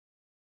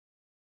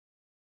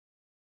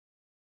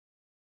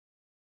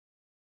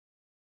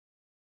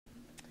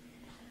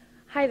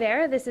Hi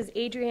there, this is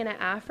Adriana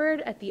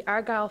Afford at the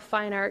Argyle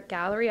Fine Art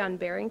Gallery on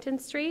Barrington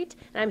Street,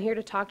 and I'm here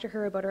to talk to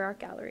her about her art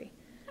gallery.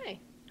 Hi.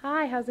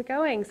 Hi, how's it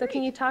going? So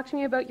can you Great. talk to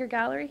me about your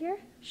gallery here?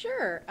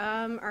 Sure.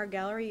 Our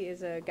gallery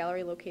is a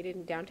gallery located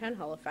in downtown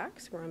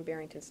Halifax. We're on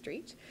Barrington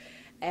Street.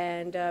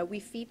 And we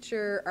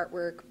feature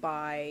artwork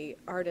by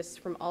artists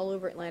from all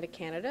over Atlantic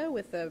Canada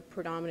with a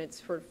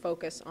predominance for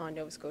focus on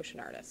Nova Scotian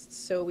artists.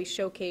 So we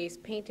showcase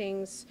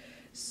paintings,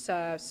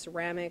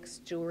 ceramics,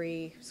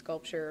 jewelry,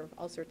 sculpture,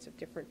 all sorts of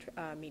different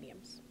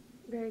mediums.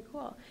 Very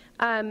cool.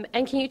 And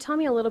can you tell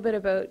me a little bit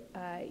about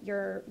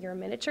your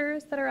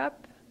miniatures that are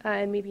up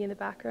and maybe in the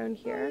background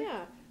here? Oh,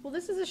 yeah. Well,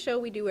 this is a show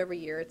we do every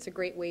year. It's a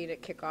great way to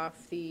kick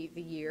off the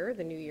year,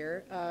 the new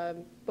year,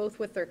 both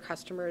with our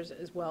customers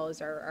as well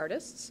as our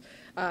artists.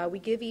 We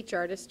give each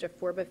artist a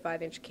 4 by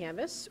 5 inch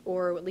canvas,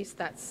 or at least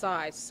that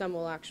size. Some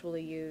will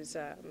actually use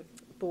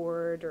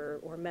board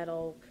or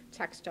metal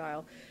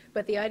textile.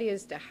 But the idea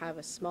is to have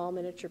a small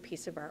miniature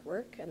piece of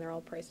artwork, and they're all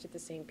priced at the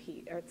same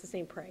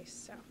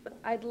price. So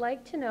I'd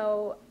like to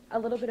know a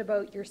little bit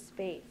about your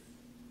space.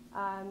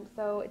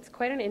 So it's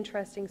quite an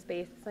interesting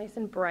space. It's nice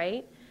and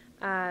bright.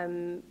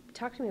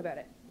 Talk to me about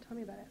it. Tell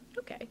me about it.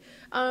 Okay.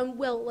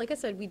 Well, like I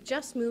said, we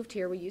just moved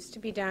here. We used to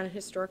be down at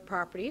Historic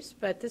Properties,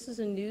 but this is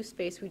a new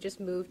space we just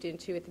moved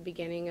into at the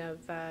beginning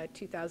of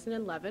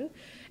 2011.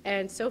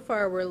 And so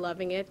far, we're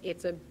loving it.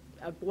 It's a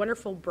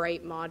wonderful,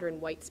 bright,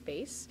 modern white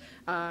space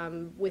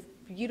with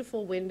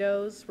beautiful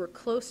windows. We're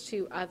close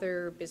to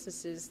other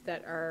businesses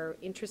that are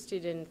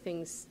interested in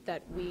things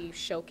that we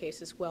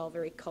showcase as well,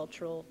 very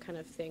cultural kind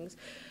of things.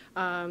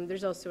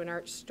 There's also an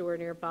art store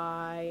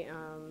nearby,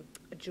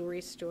 a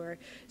jewelry store.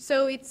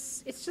 So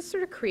it's just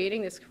sort of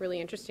creating this really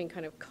interesting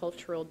kind of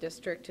cultural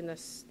district in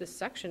this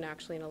section,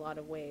 actually, in a lot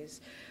of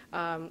ways,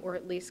 or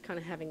at least kind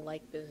of having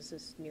like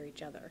businesses near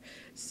each other.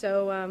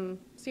 So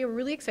yeah, we're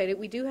really excited.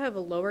 We do have a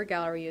lower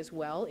gallery as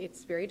well.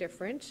 It's very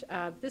different.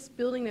 This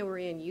building that we're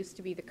in used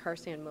to be the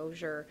Carsan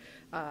Mosier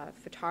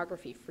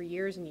photography for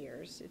years and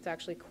years. It's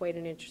actually quite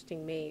an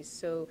interesting maze.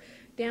 So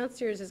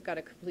downstairs has got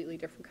a completely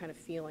different kind of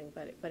feeling,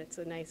 but it's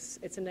a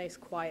nice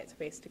quiet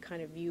space to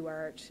kind of view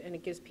art, and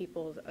it gives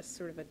people a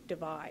sort of a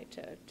divide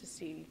to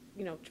see,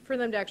 for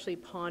them to actually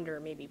ponder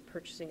maybe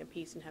purchasing a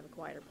piece and have a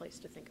quieter place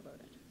to think about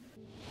it.